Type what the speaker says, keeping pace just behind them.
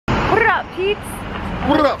up, peeps?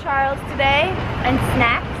 What up? Charles today and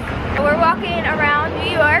snacks. We're walking around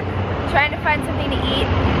New York trying to find something to eat,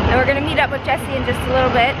 and we're gonna meet up with Jesse in just a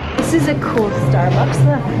little bit. This is a cool Starbucks,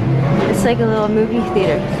 look. It's like a little movie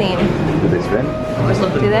theater theme. Do they spin?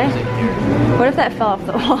 Do they? What if that fell off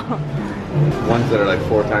the wall? Ones that are like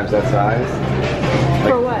 4 times that size.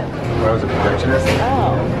 For what? Where I was a projectionist.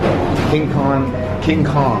 Oh. King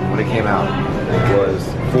Kong, when it came out, was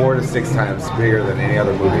 4 to 6 times bigger than any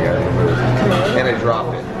other movie I ever moved. And I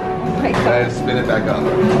dropped it. Oh my God. And I had to spin it back up.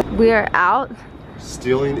 We are out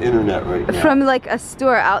stealing internet right now. from like a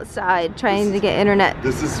store outside trying to get internet.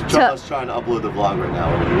 This is Charles trying to upload the vlog right now.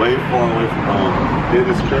 We're way far away from home. It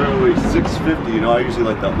is currently 6:50. You know, I usually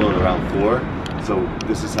like to upload around 4. So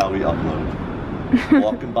this is how we upload.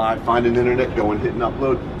 Walking by, find an internet, go and hit and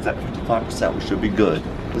upload. It's at 55%. We should be good.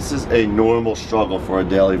 This is a normal struggle for a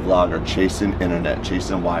daily vlogger, chasing internet,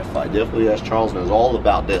 chasing Wi-Fi. Definitely ask Charles knows all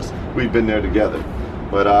about this. We've been there together.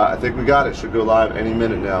 But I think we got it. Should go live any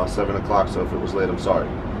minute now, 7 o'clock. So if it was late, I'm sorry.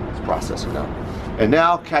 It's processing now. And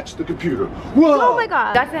now, catch the computer. Whoa! Oh my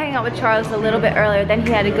God. Got to hang out with Charles a little bit earlier, then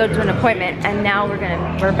he had to go to an appointment, and now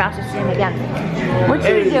we're about to see him again. What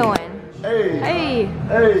you doing? Hey!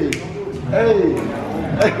 Hey! Hey!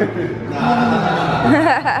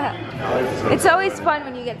 It's always fun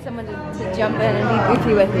when you get someone to jump in and be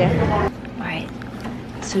goofy with you. Alright,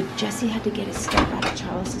 so Jesse had to get his stuff out of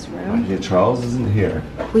Charles's room. Yeah, Charles isn't here.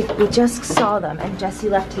 We just saw them, and Jesse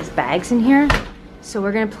left his bags in here. So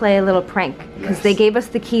we're gonna play a little prank, because they gave us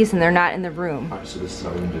the keys and they're not in the room. Alright, so this is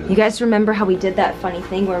how we're gonna do this. You guys remember how we did that funny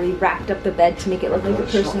thing where we wrapped up the bed to make it look like the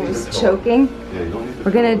person was choking? Yeah, you don't need to.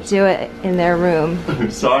 We're gonna do it in their room.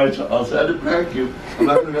 Sorry, Charles. I had to prank you. I'm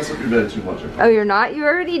not gonna mess up your bed too much. Oh, you're not? You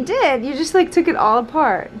already did. You just like took it all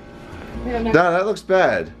apart. No, that looks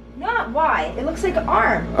bad. Not why. It looks like an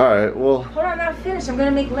arm. Alright, well. Hold on, I'm not finished. I'm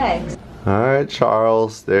gonna make legs. Alright,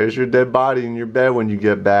 Charles. There's your dead body in your bed when you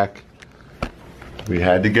get back. We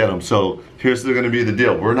had to get them. So here's going to be the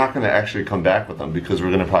deal. We're not going to actually come back with them because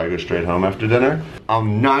we're going to probably go straight home after dinner.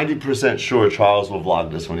 I'm 90% sure Charles will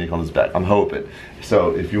vlog this when he comes back. I'm hoping.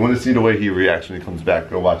 So if you want to see the way he reacts when he comes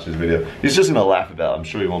back, go watch his video. He's just going to laugh about it. I'm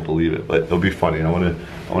sure he won't believe it, but it'll be funny. I want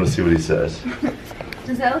to see what he says.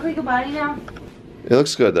 Does that look like a body now? It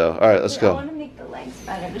looks good though. Alright, let's I go. want to make the legs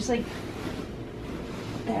better. Just like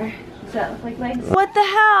there. Does that look like legs? What the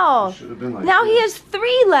hell? Should have been like now this. he has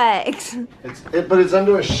 3 legs. But it's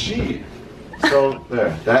under a sheet. So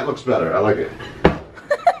there, that looks better. I like it.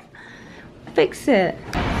 Fix it.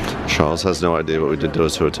 Charles has no idea what we did to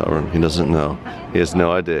his hotel room. He doesn't know. He has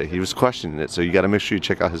no idea. He was questioning it, so you got to make sure you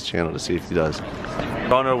check out his channel to see if he does.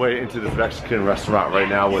 We're on our way into this Mexican restaurant right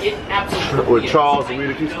now with Charles and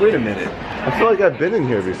Rita. Wait a minute. I feel like I've been in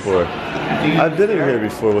here before. I've been in here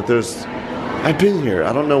before, but I've been here.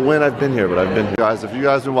 I don't know when I've been here, but I've been here. Guys, if you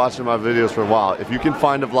guys have been watching my videos for a while, if you can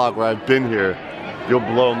find a vlog where I've been here, you'll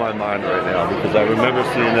blow my mind right now because I remember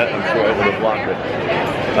seeing that and I'm sure I would have vlogged it.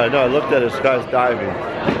 I know, I looked at it, this guy's diving.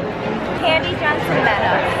 Candy Johnson met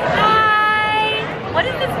us. Hi! What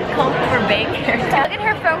is this comb for big? Look at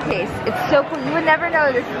her phone case. It's so cool. You would never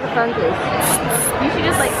know this is a phone case. You should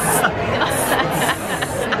just like...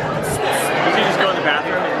 You should just go in the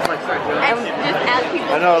bathroom and just like start doing it. And just ask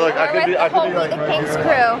people. I know, like I could be like the Pink's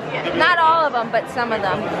crew. Not all of them, but some of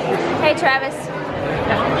them. Hey, Travis.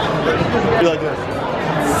 Be like this.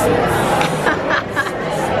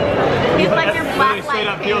 He's like your black Straight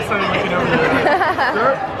up light. feel something looking over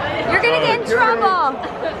there. You're gonna get in trouble.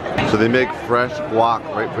 So they make fresh guac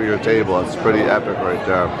right for your table. It's pretty epic right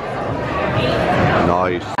there.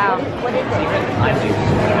 Nice. Wow. What is it?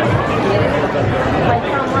 Like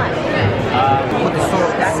how much?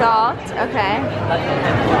 Salt. Okay.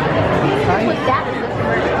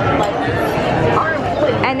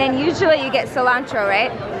 And then usually you get cilantro,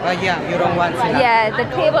 right? Yeah, you don't want cilantro. Yeah, the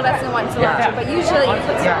table doesn't want cilantro, but usually you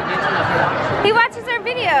put cilantro. He watches our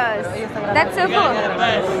videos. That's so cool.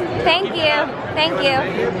 Thank you. Thank you.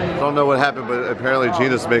 I don't know what happened, but apparently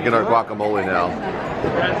Gina's making our guacamole now.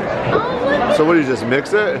 So what do you just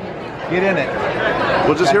mix it? Get in it.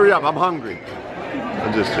 Well, just hurry up. I'm hungry.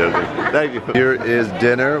 I'm just joking. Thank you. Here is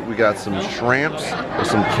dinner. We got some shrimps with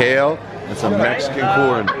some kale and some Mexican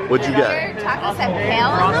corn. What'd you get? Tacos have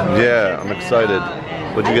kale in them? Yeah, I'm excited.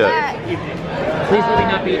 What'd you get? Please let me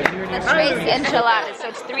not be the tres enchiladas, so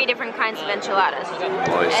it's 3 different kinds of enchiladas. Nice.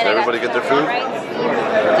 And I got Everybody get their food?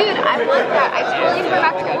 Dude, I want that. I totally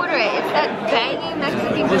forgot to order it. It's that banging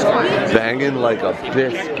Mexican food. Banging like a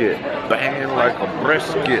biscuit, banging like a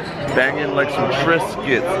brisket, banging like some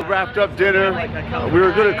Triscuits. We wrapped up dinner. We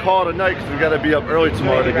were gonna call it a night because we gotta be up early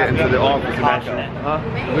tomorrow to get into the office.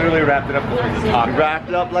 Literally wrapped it up with a taco. Wrapped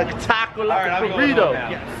it up like a taco, like a burrito.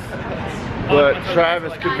 But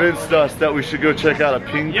Travis convinced us that we should go check out a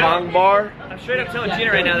ping pong bar. I'm straight up telling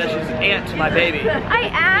Gina right now that she's an aunt to my baby. I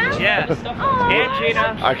am? Yeah. Aunt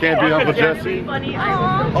Gina. I can't be Uncle Jesse.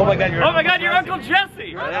 Oh my God, you're Uncle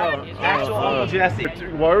Jesse. Actual Uncle Jesse.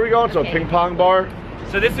 Why are we going to a ping pong bar?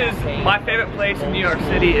 So this is my favorite place in New York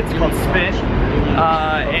City. It's called Spin,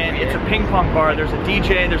 and it's a ping pong bar. There's a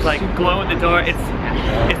DJ. There's like glow in the dark.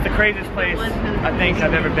 It's the craziest place I think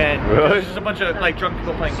I've ever been. Really? There's just a bunch of like drunk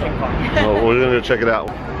people playing ping pong. Well, we're gonna go check it out.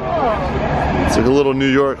 It's like a little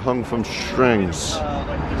New York hung from strings.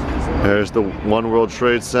 There's the One World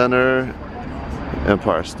Trade Center,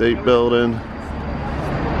 Empire State Building.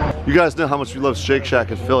 You guys know how much we love Shake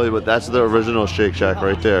Shack in Philly, but that's the original Shake Shack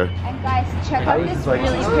right there. And guys, check out this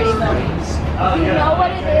really pretty building. Do you know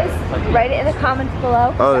what it is? Write it in the comments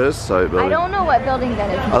below. Oh, this site building. I don't know what building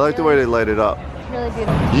that is. I like the way they light it up. It's really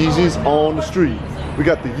beautiful. Yeezys on the street. We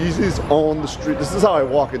got the Yeezys on the street. This is how I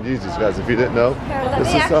walk in Yeezys, guys, if you didn't know. Here, let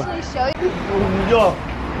This me is how- actually show you.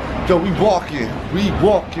 Yo, we walking.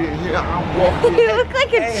 Yeah, I'm walking. You look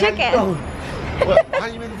like a chicken. What? How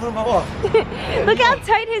you making fun of my walk? Look how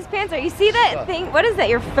tight his pants are. You see that thing? What is that,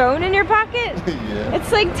 your phone in your pocket? Yeah.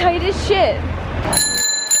 It's like tight as shit.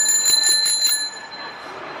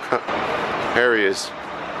 Here he is.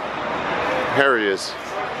 Here he is.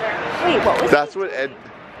 Wait, what was That's what Ed.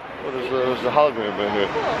 Oh, there's a hologram in here.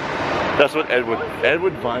 That's what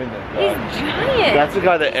Edward Vine. That guy. He's giant. That's the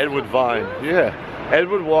guy that Edward Vine. Yeah. Ed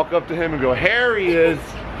would walk up to him and go, "Here he is."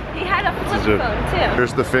 He had a flip phone too.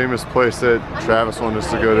 Here's the famous place that Travis wanted us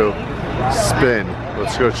to go to, Spin.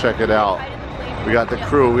 Let's go check it out. We got the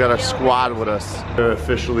crew, we got our squad with us. We're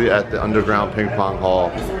officially at the underground ping pong hall.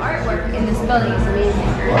 This artwork in this building is amazing.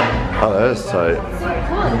 Oh, that is tight. So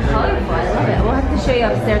cool and colorful. I love it. We'll have to show you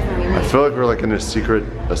upstairs when we I leave. feel like we're like in a secret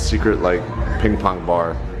like ping pong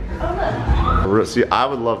bar. See, I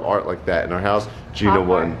would love art like that in our house. Gina Pop art?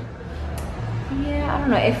 wouldn't. Yeah, I don't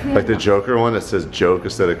know if we Like the Joker one that says joke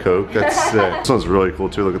instead of Coke. That's sick. This one's really cool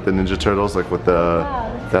too. Look at the Ninja Turtles, like with the,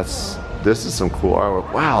 this is some cool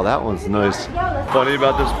artwork. Wow, that one's nice. Funny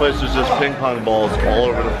about this place, there's just ping pong balls all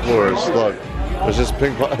over the floors. Look, there's just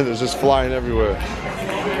ping pong, there's just flying everywhere.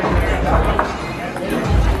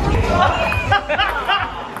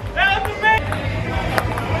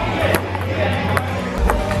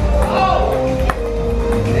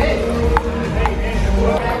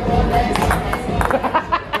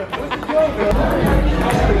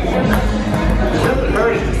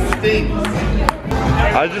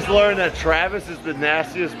 I just learned that Travis is the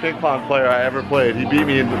nastiest ping pong player I ever played. He beat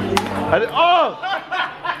me in. Oh!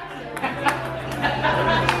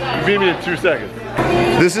 He beat me in 2 seconds.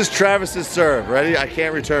 This is Travis's serve. Ready? I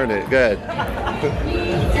can't return it. Go ahead.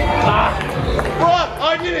 Oh,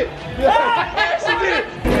 I did it! Yes, I did it!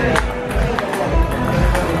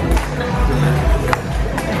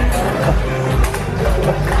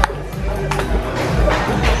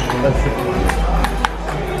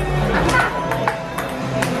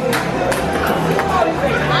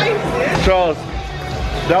 Charles,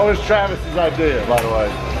 that was Travis's idea, by the way.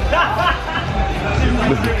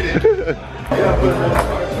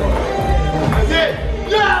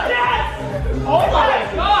 Yes! Oh my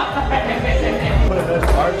God! Put an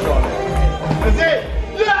arch on it. That's it!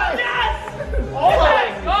 Yes! Oh my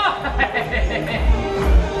God!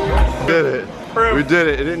 Did it. We did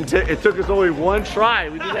it. It didn't take. It took us only one try.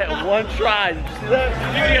 We did that in one try. Did you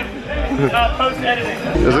see that? Post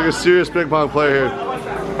editing. There's like a serious ping pong player here.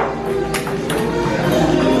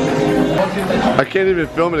 I can't even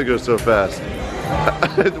film it, it goes so fast.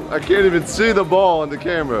 I can't even see the ball on the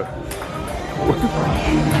camera.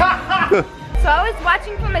 So I was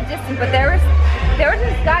watching from a distance, but there was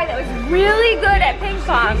this guy that was really good at ping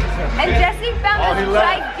pong, and Jesse found this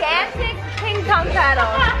gigantic ping pong paddle.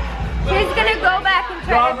 He's gonna go back and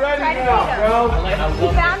try to beat him. You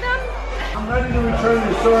found him? I'm ready to return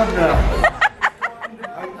your serve now.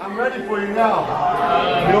 I'm ready for you now.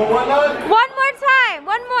 You don't want none? One more time,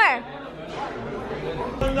 one more.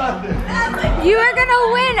 Nothing. You are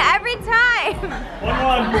gonna win every time. 1-1.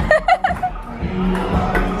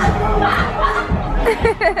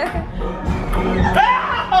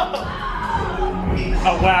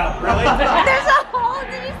 Oh wow, really? There's a hole,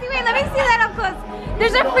 did you see? Wait, let me see that up close.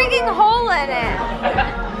 There's a freaking hole in it.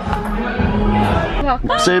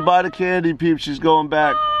 Say bye to Candy, peeps. She's going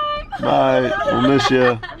back. Bye. We'll miss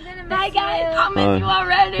you. Bye guys, I'll miss you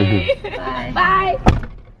already. Bye. Bye.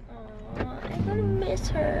 I'm gonna miss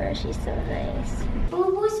her. She's so nice. Boo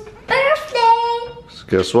Boo's birthday. So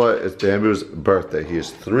guess what? It's Bamboo's birthday. He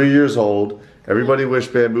is 3 years old. Everybody wish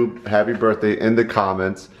Bamboo happy birthday in the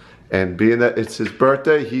comments. And being that it's his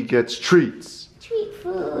birthday, he gets treats. Treat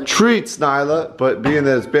food. Treats, Nyla. But being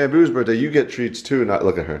that it's Bamboo's birthday, you get treats too.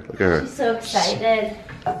 Look at her. Look at her. She's so excited.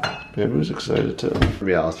 Bamboo's excited too.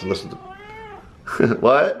 Me, Allison, listen to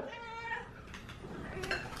what?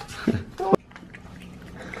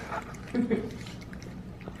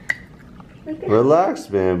 Relax,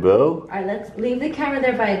 Bamboo. Alright, let's leave the camera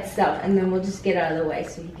there by itself and then we'll just get out of the way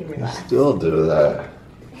so he can relax. Still do that.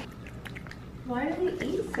 Why do they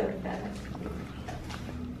eat so fast?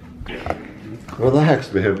 Relax,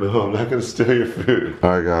 Bamboo. I'm not gonna steal your food.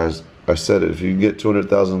 Alright guys, I said it. If you can get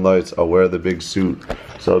 200,000 lights, I'll wear the big suit.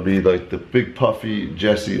 So I'll be like the big puffy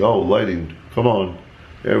Jesse. Oh, lighting. Come on.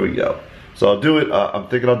 There we go. So I'll do it. I'm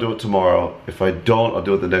thinking I'll do it tomorrow. If I don't, I'll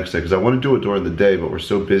do it the next day. Because I want to do it during the day, but we're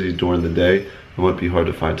so busy during the day, it might be hard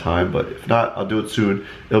to find time. But if not, I'll do it soon.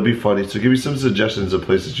 It'll be funny. So give me some suggestions of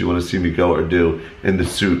places you want to see me go or do in the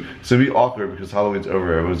suit. It's going to be awkward because Halloween's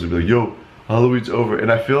over. Everyone's going to be like, yo, Halloween's over.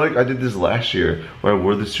 And I feel like I did this last year where I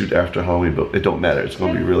wore the suit after Halloween, but it don't matter. It's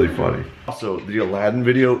going to be really funny. Also, the Aladdin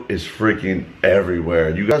video is freaking everywhere.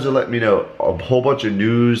 You guys are letting me know a whole bunch of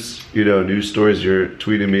news, you know, news stories you're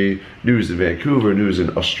tweeting me. News in Vancouver, news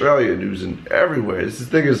in Australia, news in everywhere. This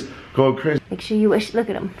thing is going crazy. Make sure you wish, look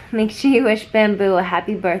at him. Make sure you wish Bamboo a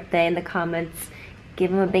happy birthday in the comments.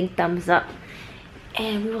 Give him a big thumbs up.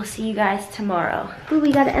 And we will see you guys tomorrow. Ooh,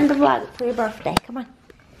 we gotta end the vlog for your birthday. Come on.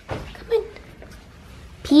 Come on.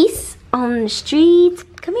 Peace on the streets.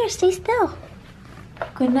 Come here, stay still.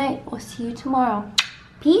 Good night. We'll see you tomorrow.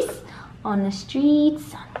 Peace on the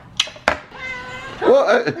streets.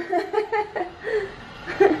 What?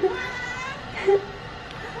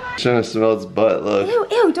 Trying to smell its butt, look. Ew,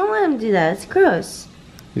 ew, don't let him do that. It's gross.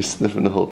 He's sniffing the whole